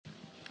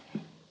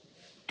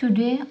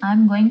Today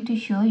I'm going to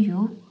show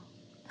you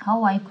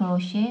how I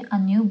crochet a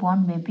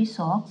newborn baby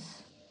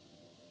socks.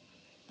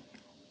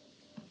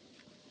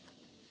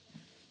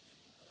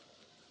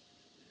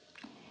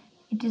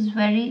 It is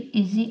very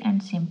easy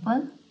and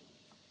simple.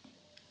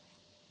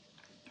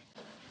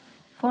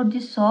 For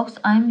these socks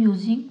I am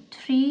using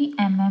 3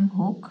 mm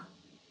hook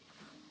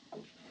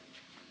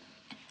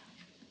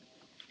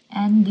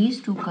and these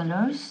two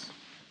colors,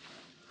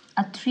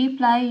 a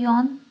 3-ply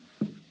yarn.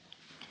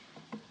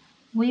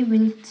 We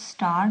will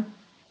start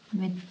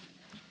with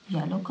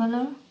yellow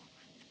color.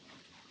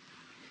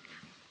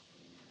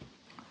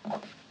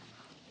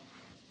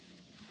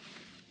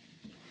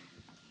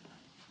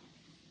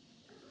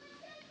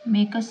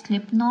 Make a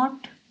slip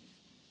knot.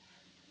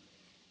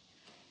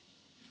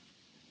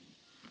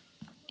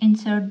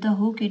 Insert the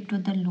hook into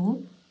the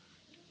loop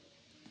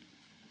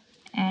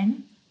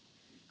and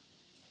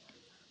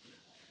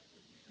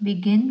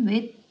begin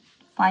with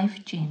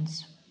 5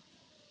 chains.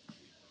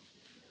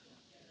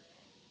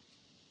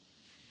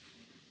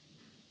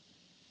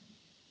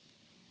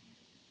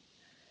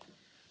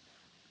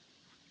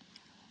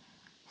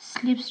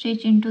 Slip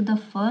stitch into the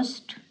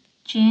first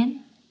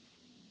chain.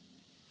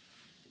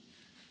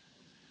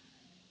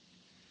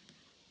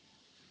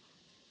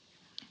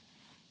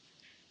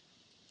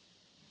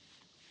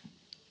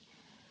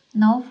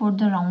 Now for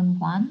the round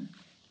 1,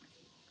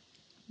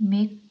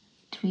 make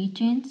 2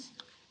 chains.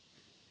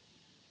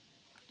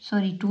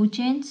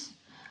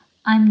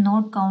 I'm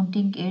not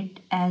counting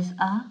it as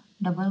a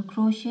double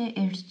crochet,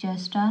 it's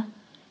just a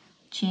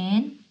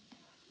chain.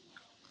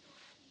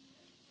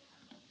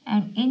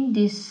 And in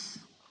this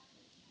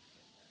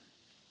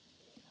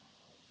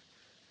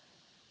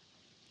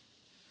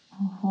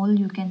hole,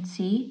 you can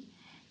see,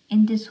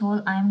 in this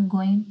hole I'm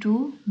going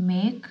to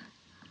make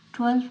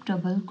 12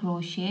 double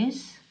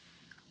crochets.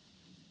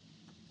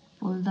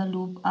 Pull the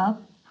loop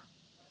up,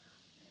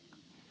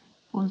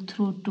 pull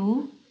through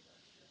 2,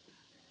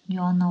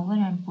 yarn over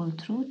and pull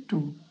through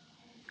 2.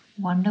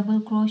 1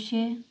 double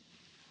crochet,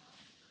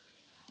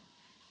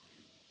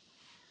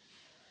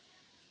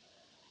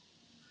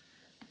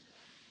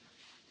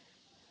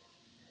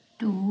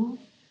 2,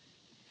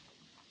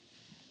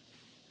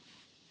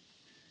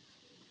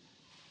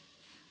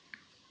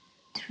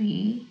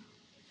 3,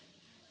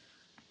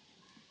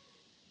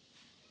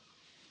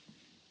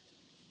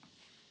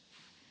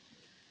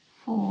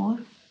 4,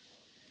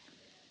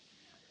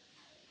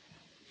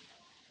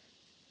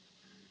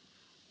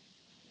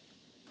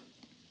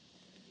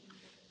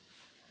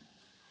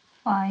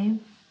 5,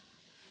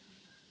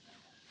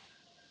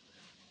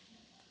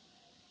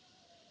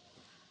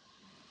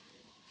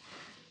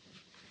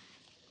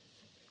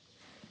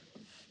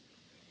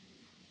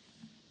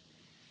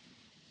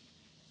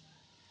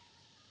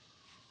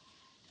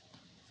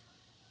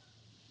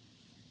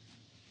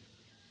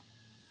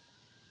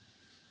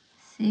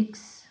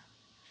 6,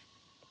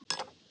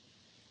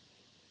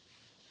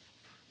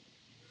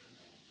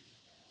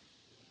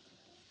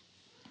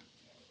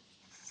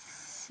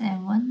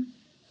 7,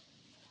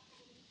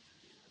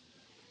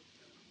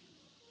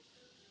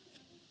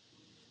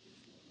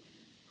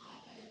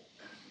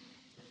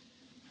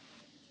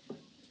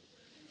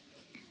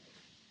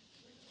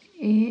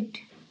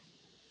 8,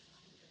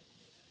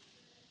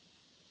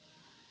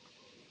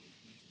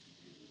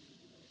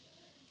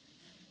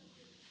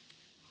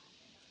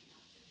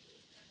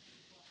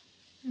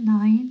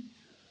 9,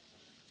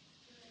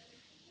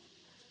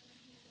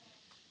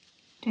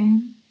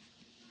 10,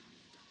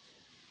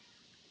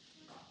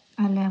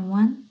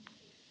 11,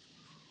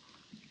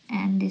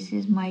 and this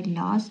is my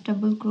last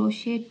double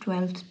crochet,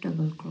 12th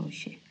double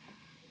crochet.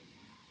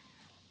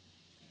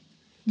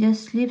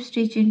 Just slip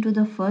stitch into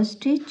the first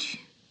stitch.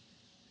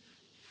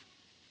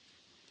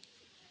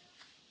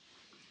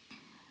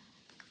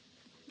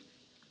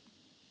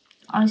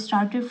 I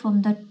started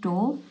from the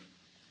toe,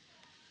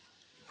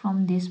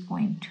 from this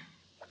point.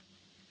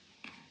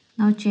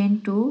 Now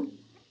chain 2,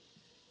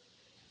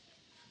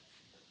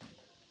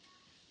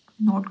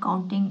 not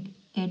counting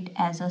it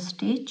as a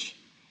stitch,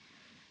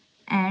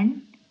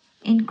 and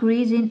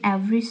increase in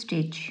every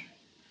stitch.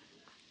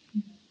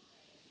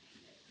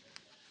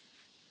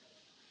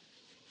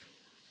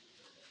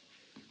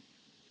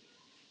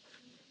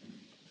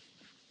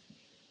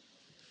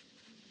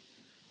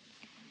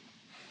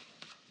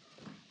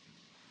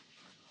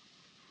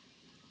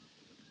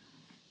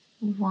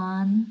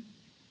 One,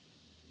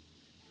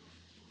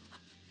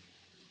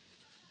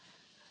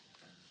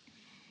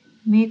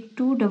 make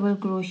 2 double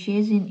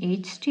crochets in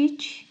each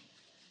stitch.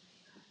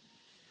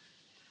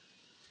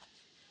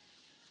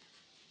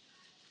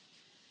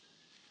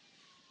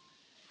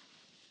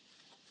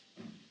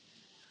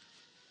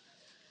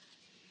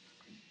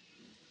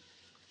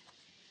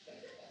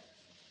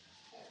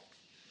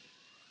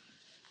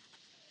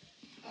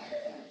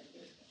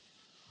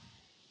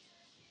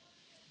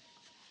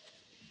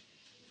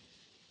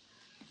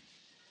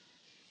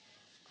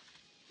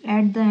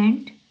 At the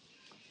end,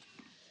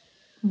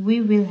 we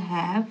will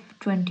have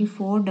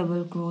 24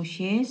 double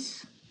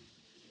crochets.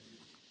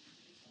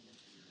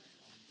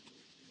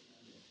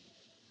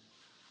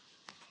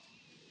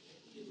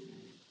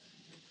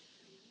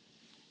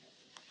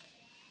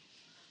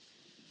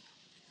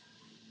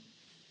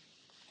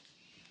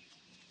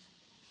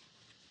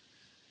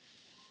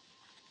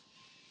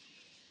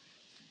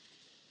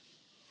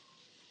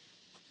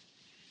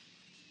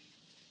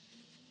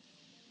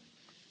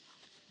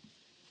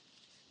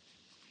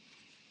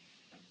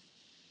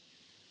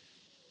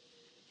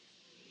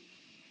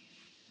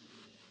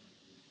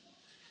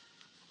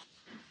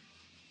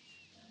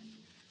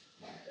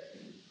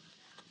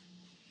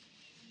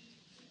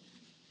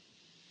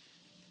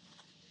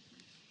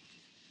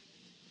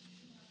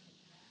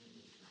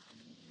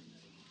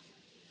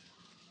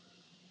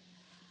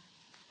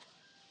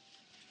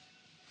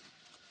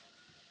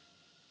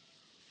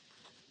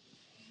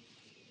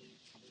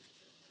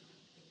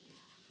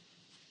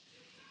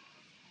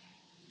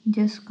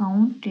 just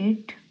count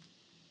it.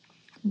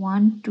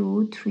 1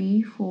 2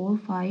 3 4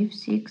 5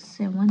 6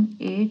 7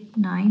 8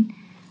 9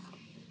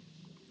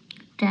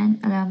 10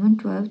 11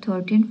 12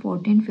 13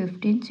 14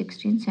 15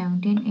 16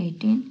 17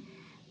 18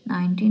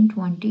 19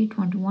 20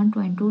 21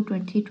 22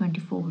 23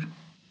 24.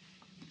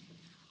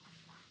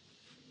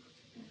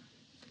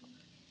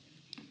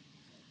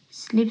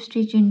 Slip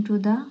stitch into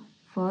the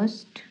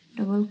first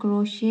double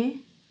crochet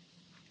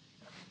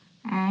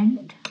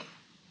and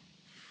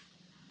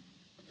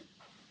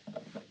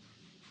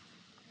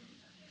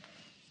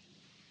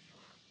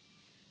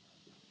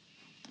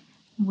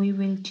we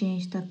will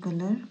change the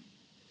color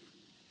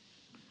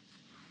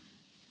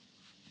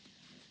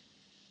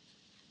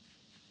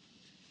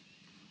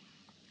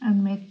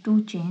and make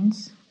 2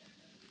 chains,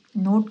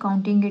 not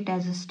counting it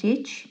as a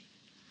stitch,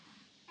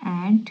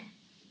 and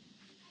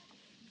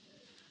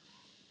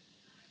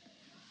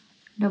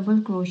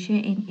double crochet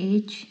in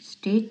each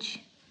stitch,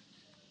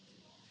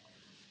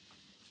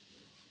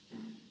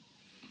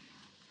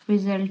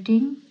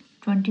 resulting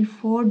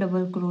 24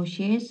 double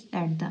crochets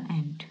at the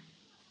end.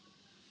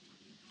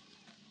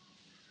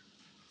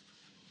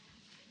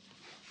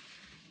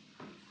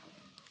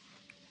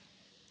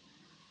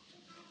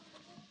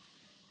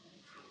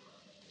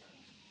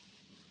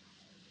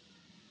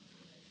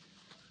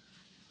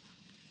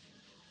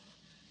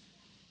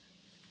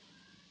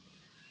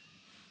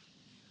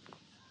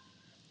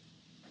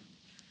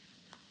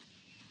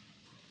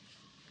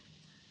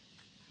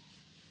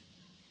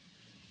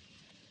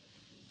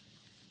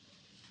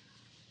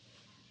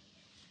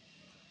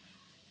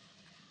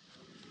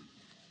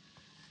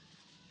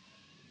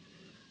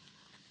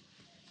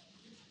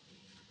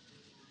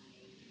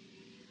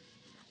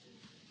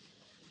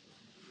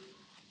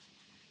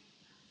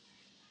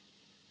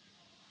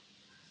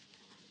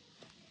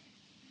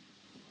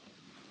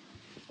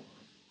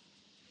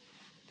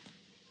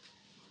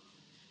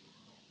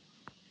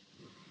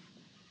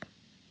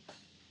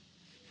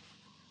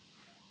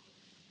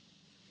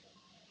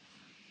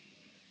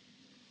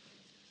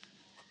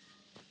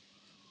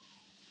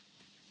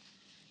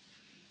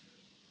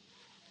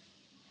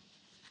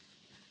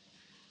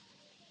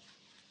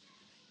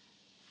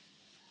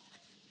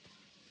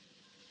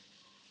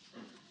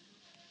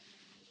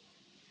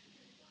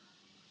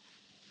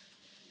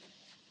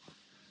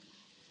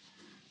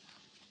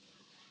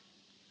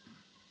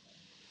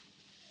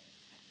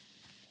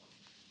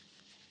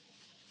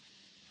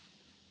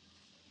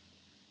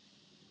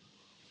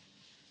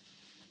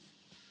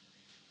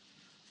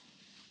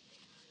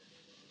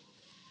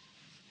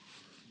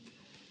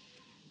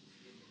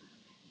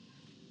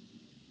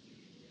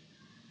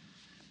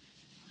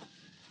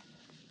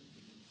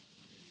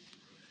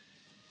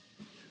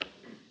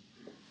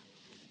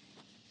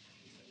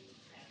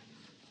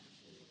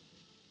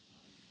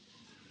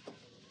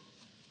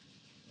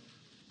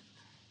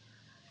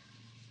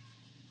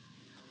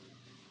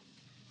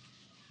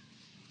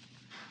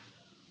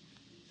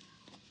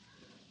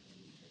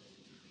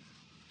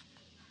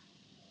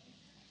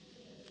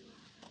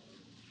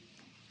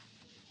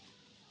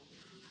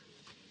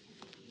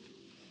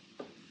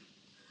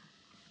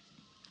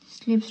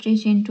 Slip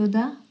stitch into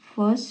the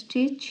first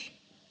stitch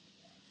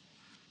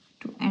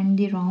to end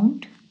the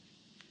round,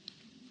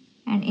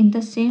 and in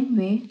the same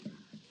way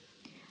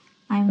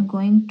I am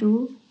going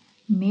to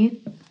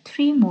make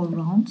 3 more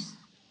rounds.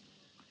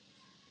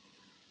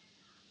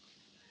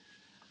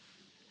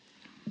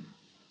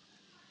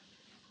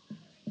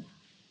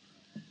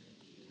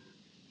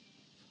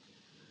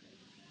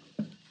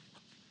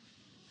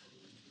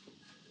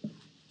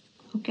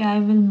 Okay, I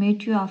will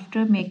meet you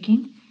after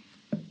making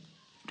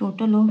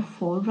total of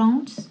 4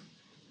 rounds.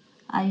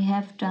 I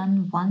have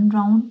done 1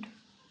 round.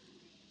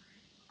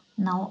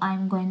 Now I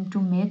am going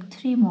to make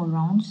 3 more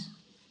rounds.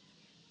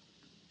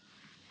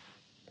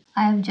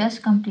 I have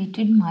just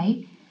completed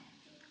my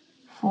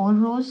 4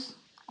 rows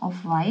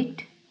of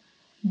white.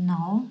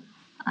 Now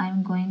I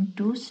am going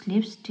to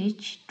slip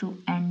stitch to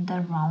end the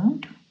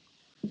round.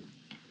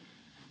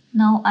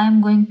 Now I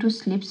am going to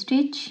slip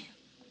stitch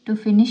to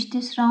finish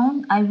this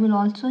round. I will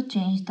also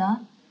change the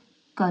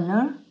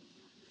color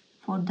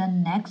for the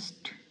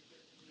next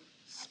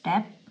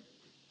step.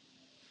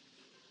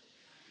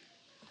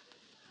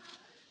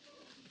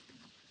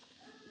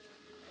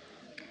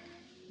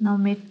 Now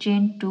make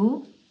chain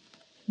 2,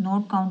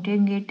 not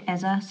counting it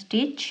as a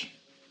stitch,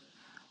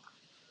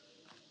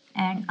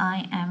 and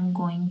I am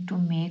going to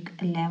make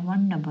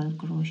 11 double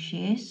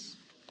crochets.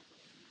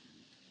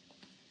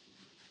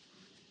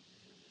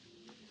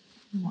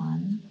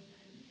 1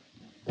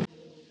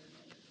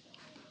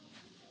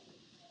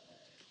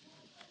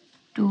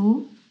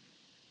 2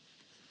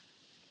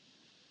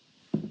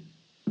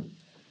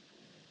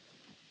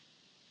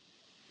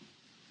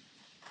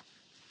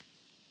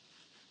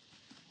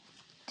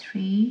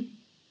 3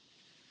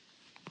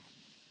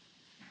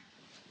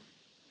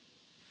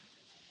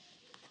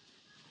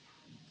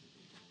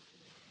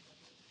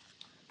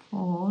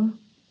 4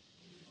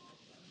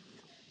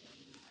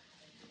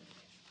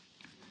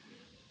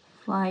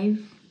 5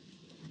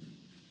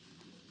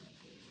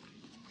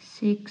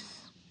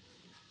 6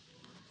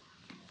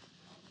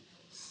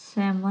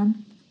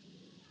 7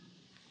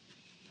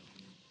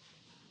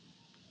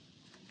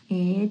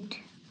 8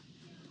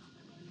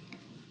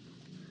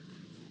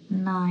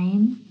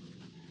 9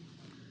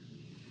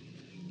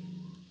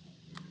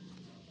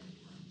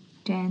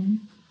 10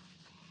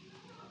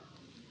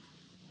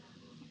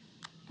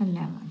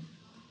 11.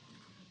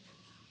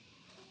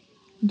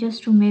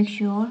 Just to make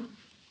sure,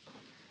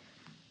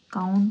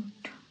 count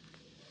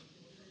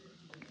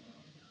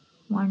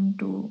 1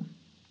 2,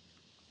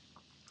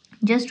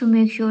 just to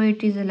make sure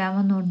it is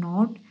 11 or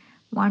not.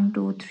 1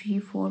 2 3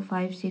 4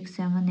 5 6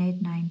 7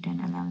 8 9 10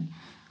 11.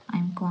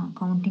 I'm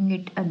counting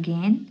it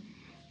again,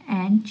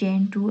 and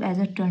chain 2 as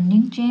a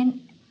turning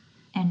chain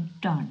and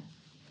turn.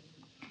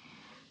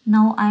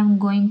 Now I'm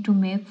going to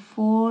make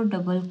 4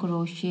 double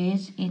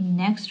crochets in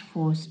next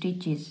 4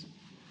 stitches.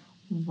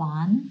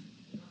 1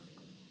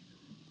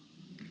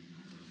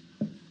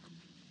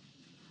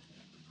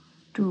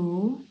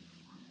 2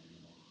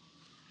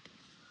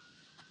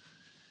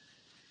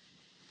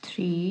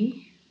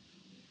 3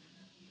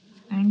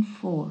 and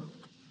 4.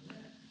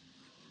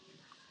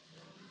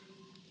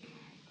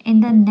 In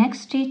the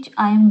next stitch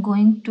I am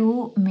going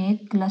to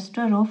make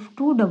cluster of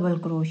 2 double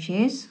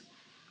crochets.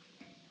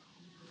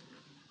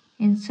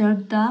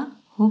 Insert the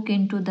hook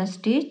into the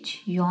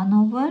stitch, yarn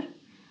over,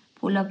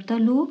 pull up the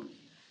loop,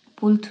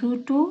 pull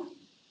through 2,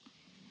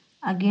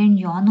 again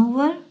yarn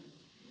over,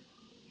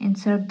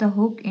 insert the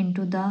hook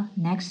into the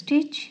next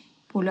stitch,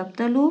 pull up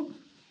the loop,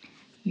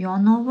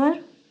 yarn over.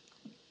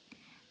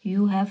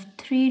 You have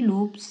 3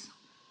 loops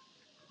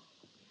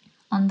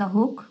on the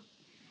hook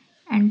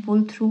and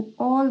pull through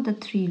all the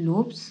 3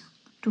 loops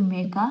to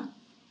make a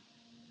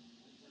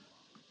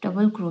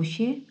double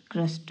crochet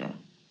cluster.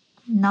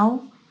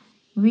 Now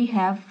we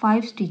have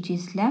 5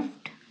 stitches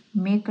left.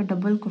 Make a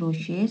double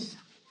crochets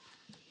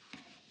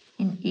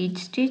in each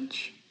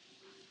stitch,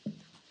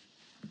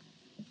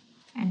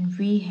 and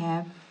we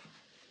have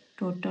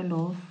total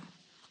of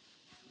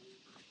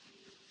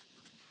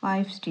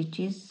 5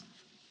 stitches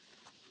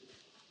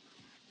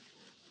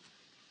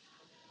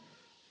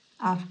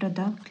after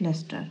the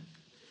cluster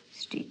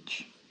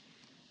stitch.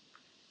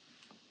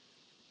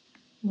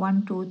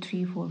 1 2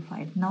 3 4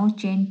 5. Now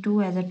chain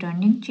 2 as a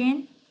turning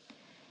chain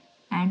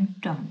and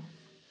turn.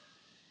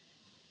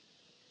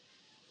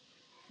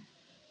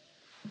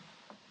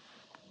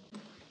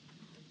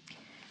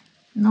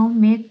 Now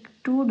make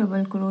 2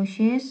 double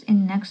crochets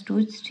in next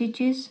 2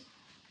 stitches,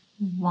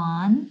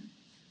 1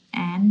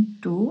 and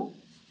 2,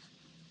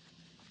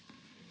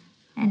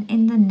 and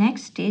in the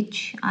next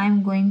stitch I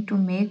am going to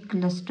make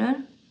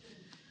cluster.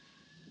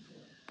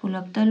 Pull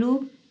up the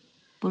loop,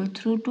 pull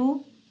through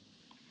 2,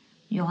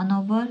 yarn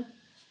over,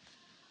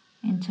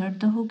 insert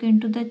the hook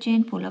into the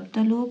chain, pull up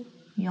the loop,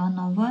 yarn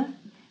over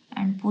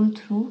and pull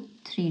through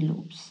 3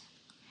 loops.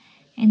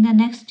 In the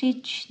next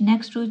stitch,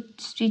 next 2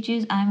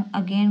 stitches, I am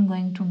again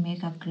going to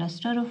make a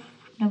cluster of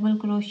double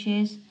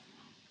crochets.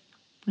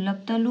 Pull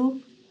up the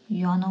loop,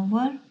 yarn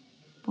over,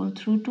 pull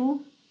through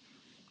 2,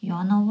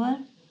 yarn over,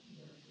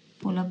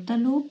 pull up the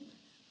loop,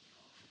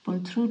 pull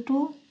through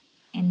 2.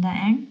 In the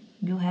end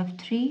you have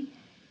 3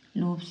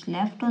 loops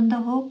left on the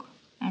hook,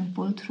 and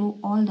pull through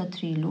all the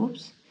 3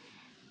 loops,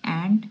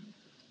 and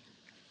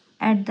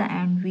at the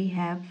end we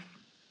have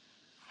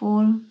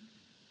 4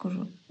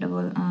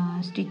 double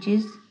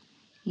stitches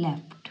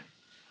left.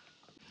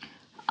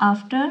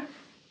 After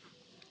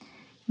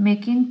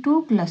making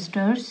 2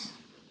 clusters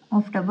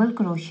of double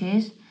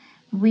crochets,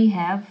 we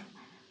have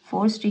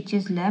 4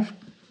 stitches left.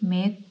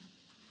 Make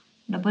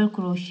double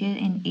crochet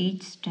in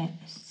each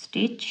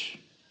stitch.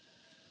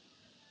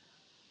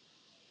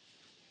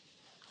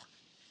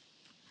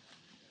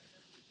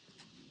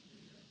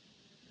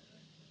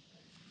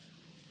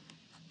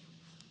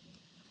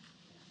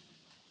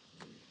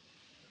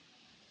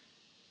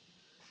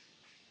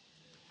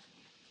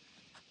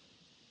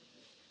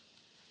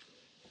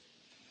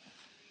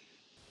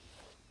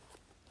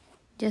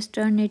 Just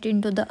turn it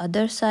into the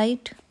other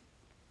side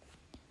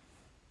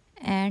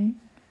and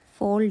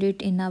fold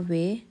it in a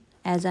way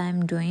as I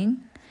am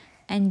doing,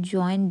 and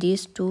join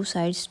these 2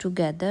 sides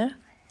together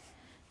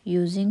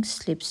using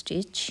slip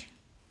stitch,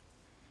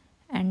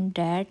 and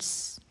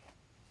that's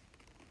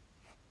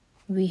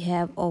we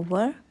have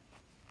our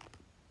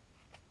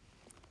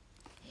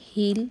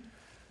heel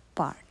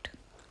part.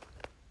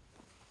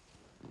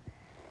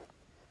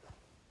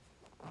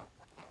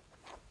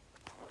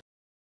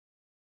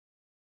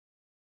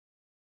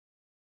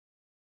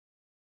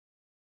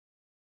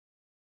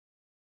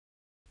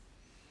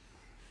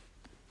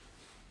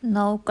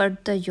 Now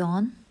cut the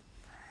yarn.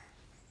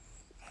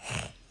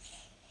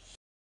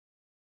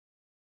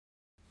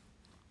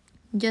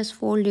 Just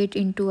fold it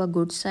into a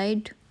good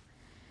side.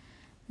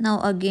 Now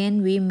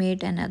again we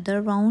made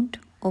another round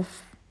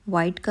of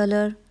white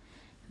color.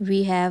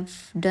 We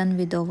have done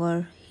with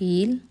our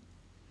heel.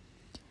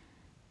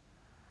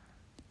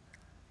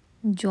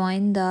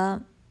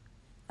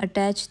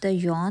 Attach the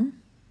yarn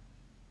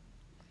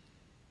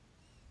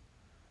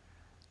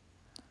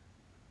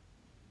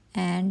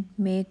and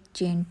make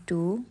chain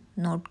 2,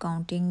 not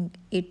counting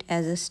it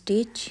as a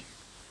stitch,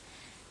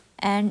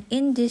 And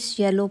in this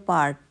yellow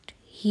part,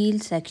 heel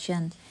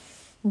section,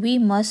 we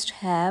must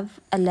have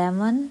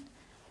 11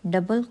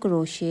 double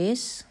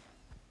crochets,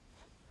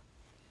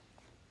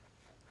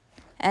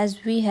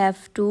 as we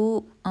have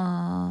to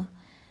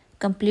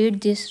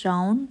complete this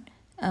round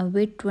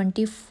with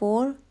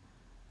 24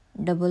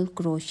 double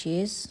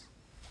crochets.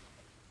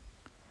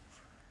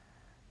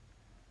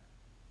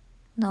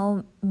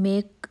 Now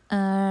make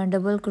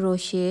double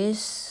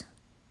crochets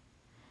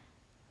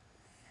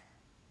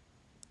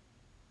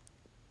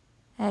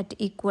at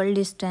equal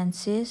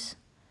distances.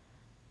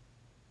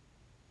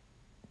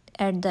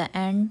 At the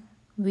end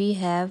we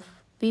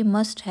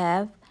must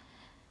have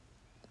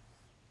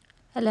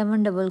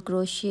 11 double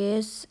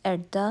crochets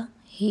at the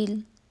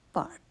heel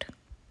part.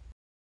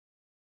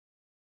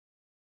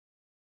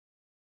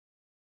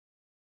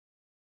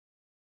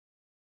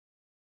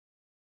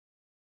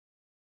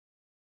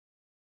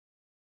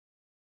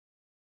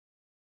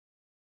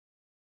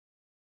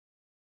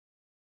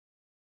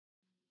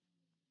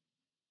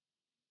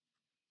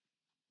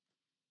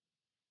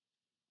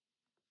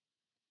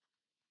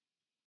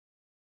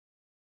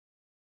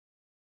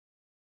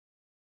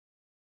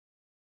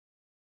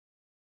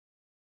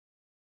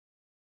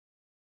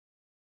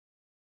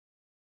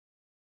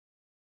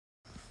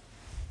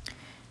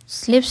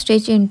 Slip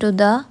stitch into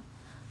the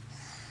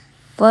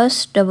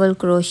first double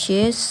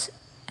crochets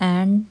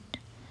and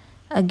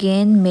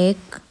again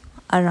make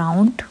a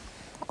round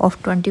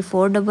of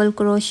 24 double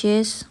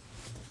crochets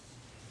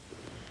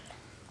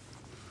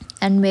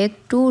and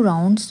make 2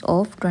 rounds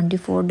of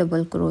 24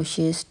 double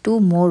crochets,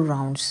 2 more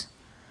rounds.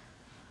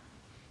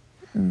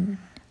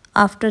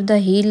 After the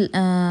heel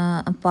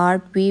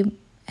part we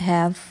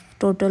have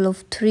total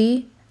of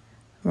 3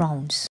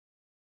 rounds.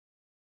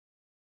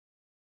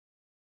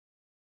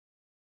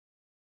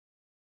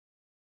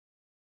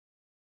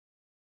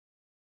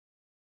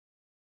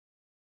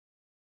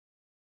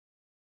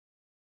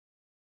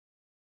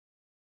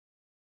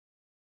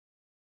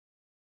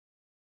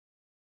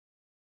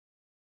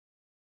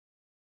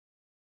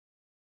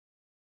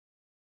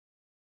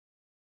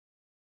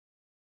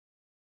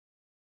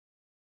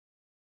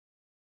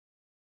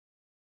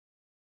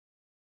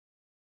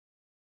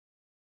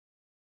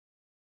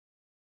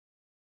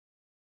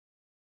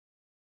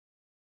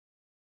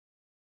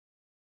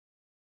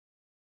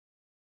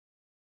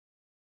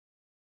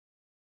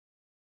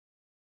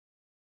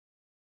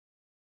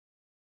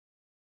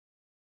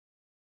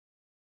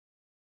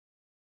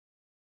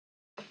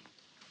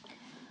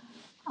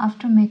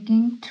 After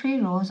making 3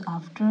 rows,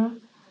 after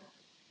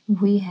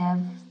we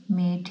have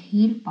made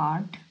heel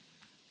part,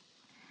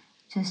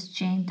 just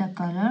change the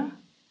color.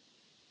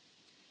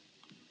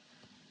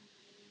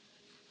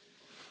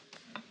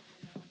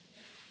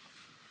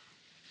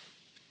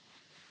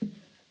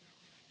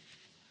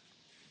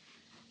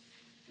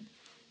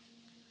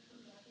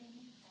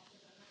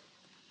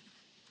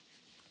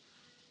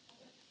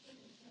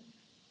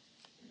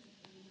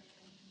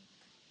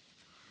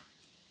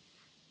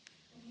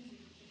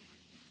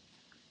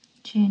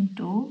 Chain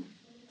 2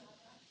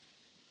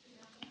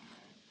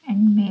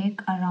 and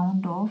make a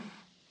round of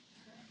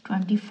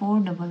 24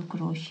 double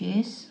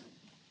crochets.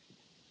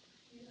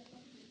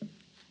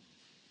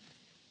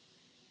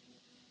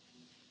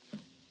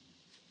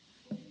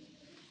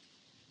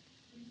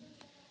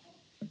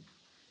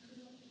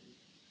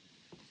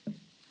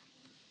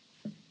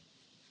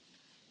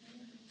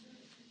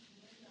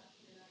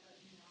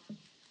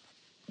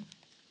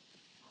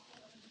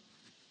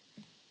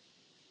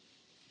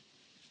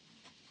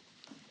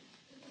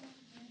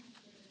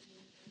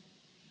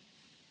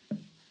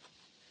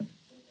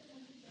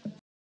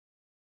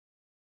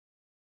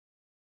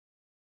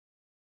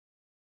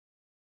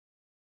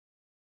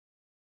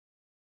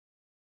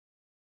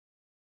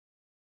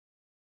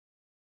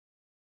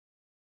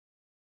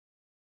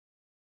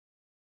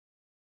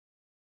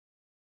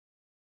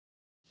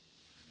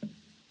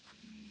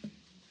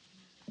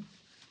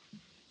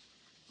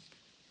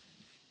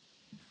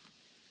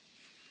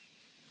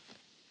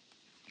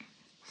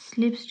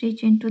 Slip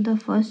stitch into the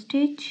first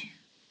stitch.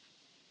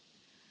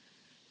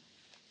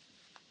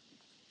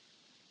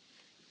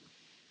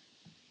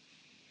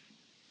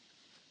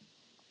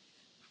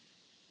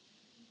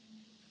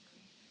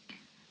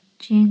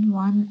 Chain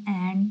 1,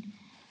 and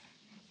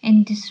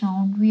in this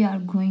round we are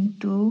going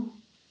to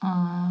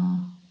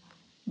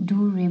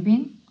do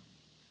ribbing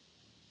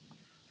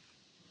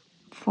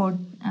for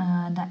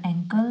the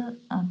ankle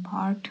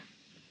part.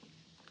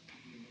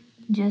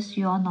 Just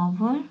yarn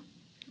over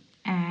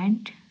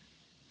and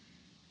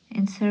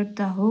insert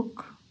the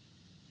hook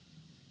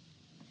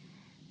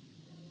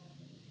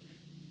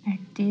at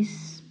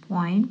this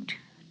point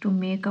to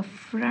make a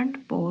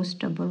front post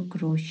double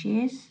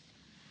crochets.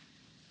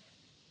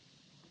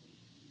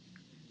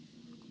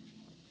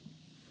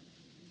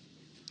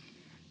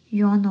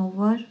 Yarn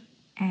over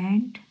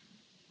and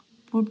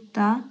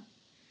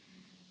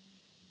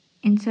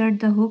insert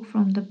the hook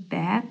from the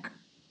back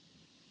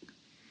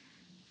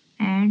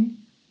and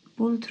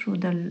pull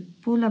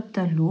up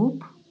the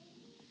loop.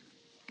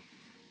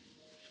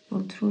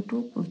 Pull through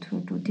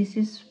two. This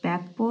is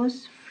back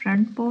post,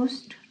 front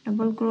post,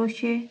 double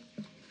crochet,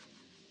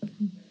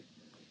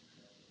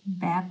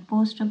 back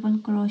post double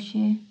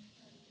crochet,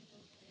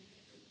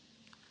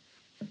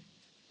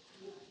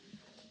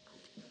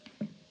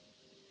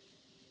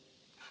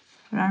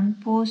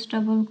 front post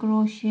double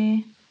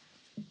crochet,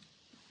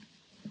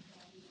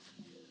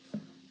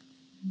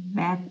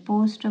 back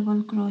post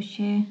double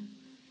crochet,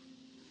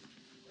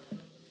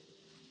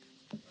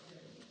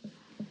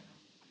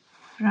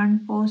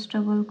 front post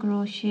double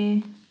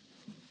crochet,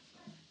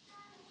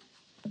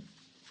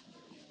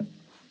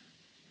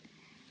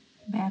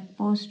 back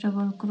post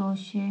double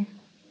crochet,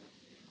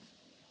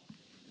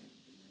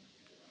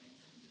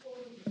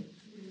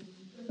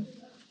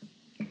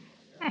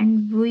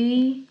 and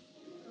we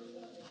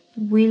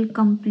will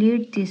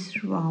complete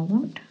this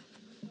round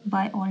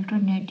by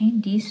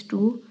alternating these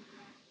two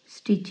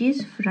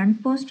stitches,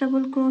 front post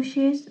double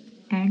crochets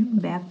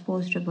and back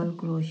post double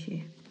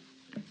crochet.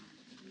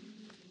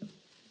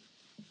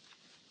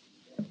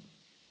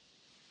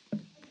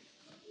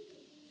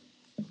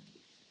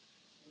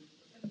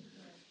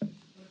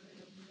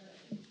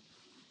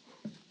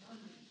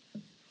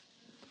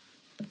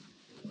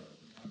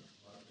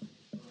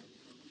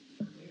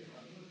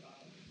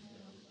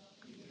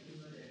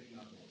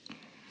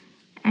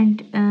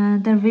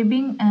 And the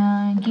ribbing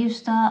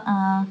gives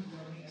the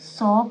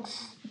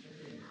socks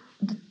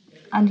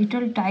a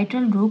little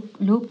tighter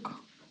look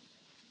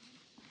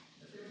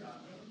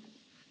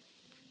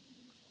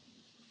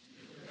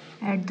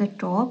at the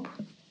top.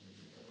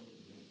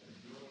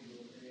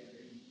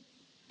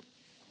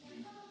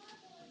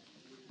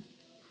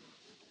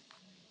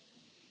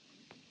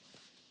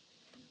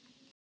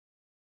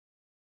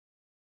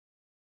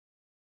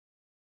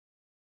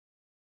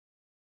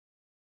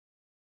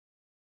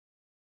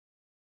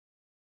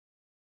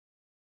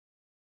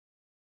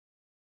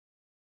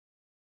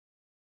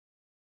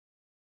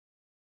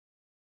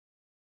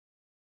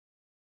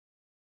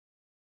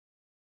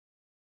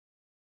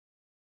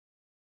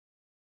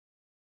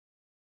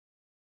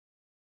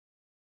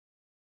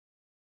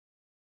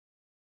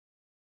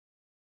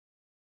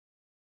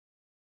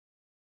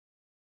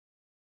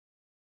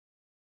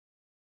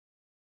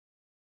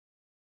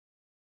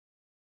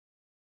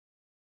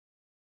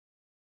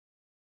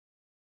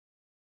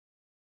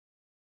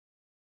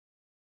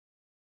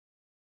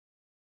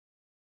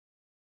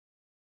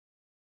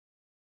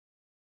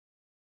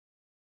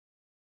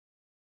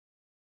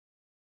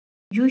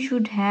 You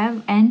should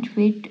have end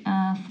with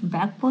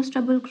back post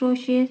double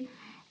crochet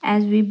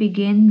as we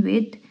begin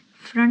with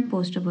front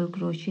post double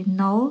crochet.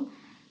 Now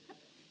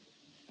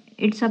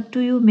it's up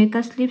to you, make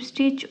a slip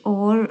stitch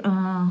or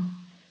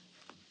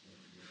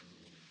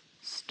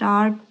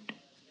start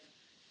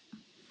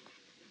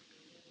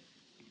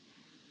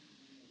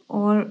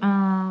or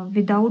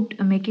without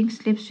making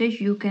slip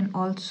stitch. You can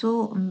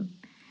also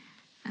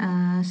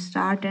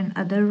start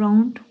another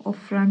round of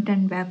front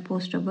and back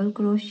post double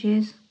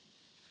crochets.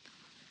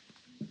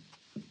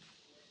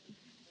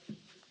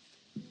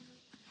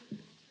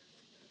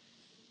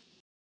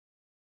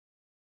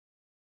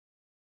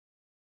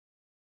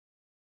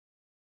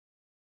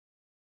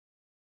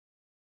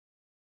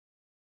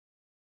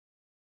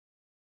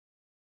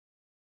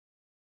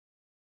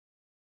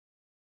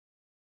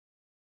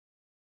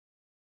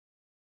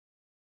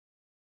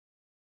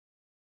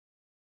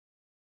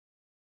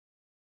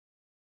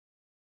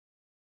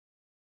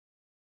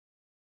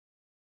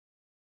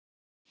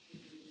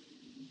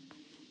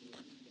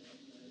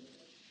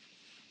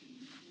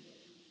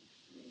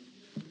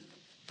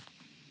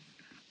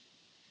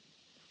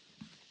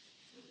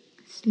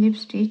 Slip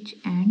stitch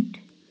and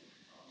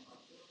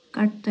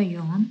cut the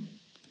yarn.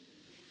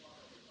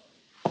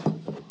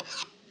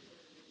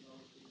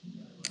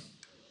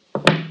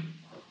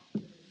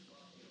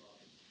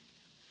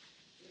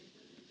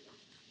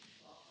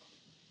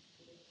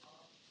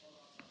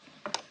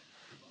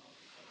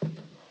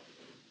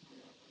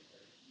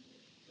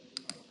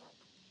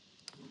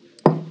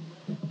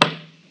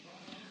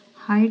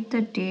 Hide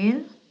the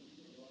tail.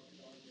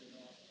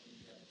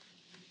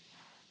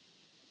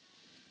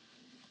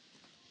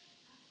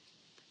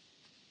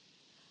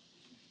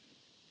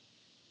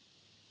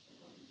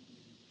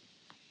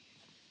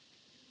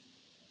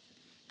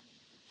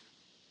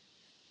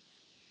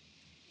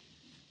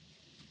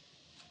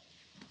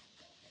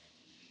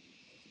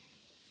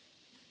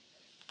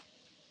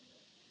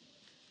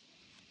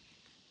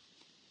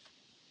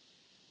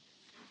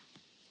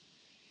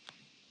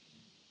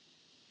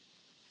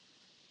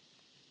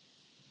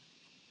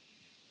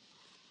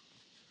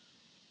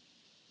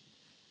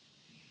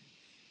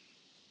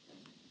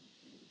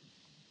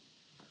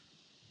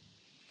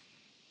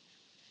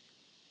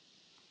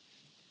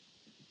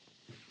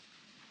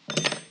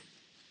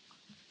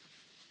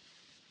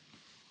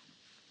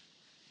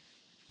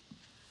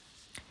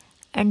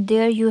 And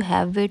there you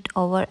have it,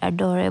 our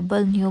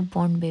adorable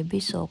newborn baby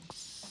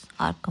socks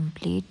are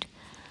complete.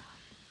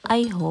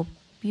 I hope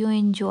you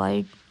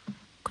enjoyed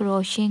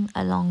crocheting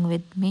along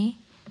with me.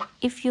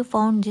 If you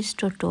found this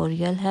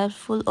tutorial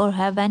helpful or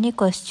have any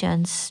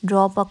questions,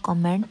 drop a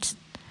comment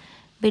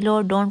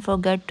below. Don't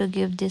forget to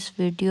give this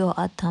video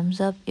a thumbs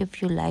up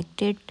if you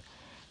liked it.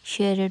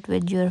 share it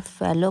with your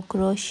fellow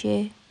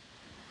crochet,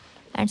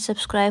 and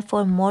subscribe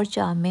for more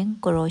charming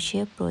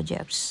crochet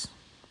projects.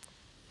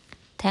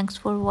 Thanks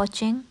for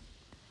watching.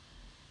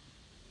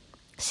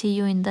 See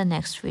you in the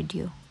next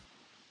video.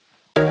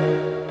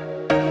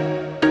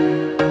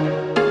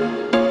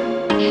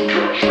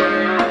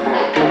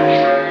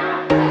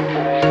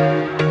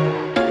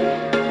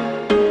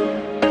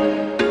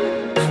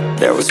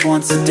 There was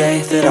once a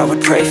day that I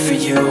would pray for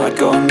you. I'd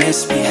go and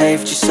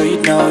misbehave just so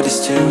you'd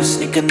notice too.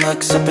 Sneaking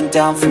looks up and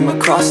down from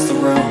across the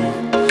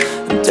room.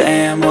 And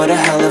damn, what a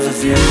hell of a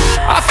view.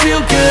 I feel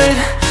good,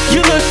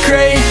 you look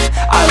great,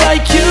 I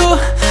like you,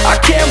 I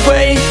can't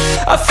wait.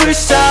 A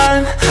first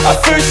time, a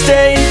first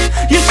date.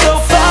 You're so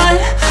fine,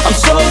 I'm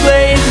so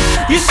late.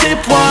 You sip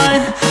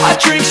wine, I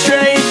drink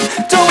straight.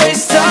 Don't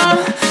waste time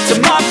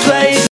to my place.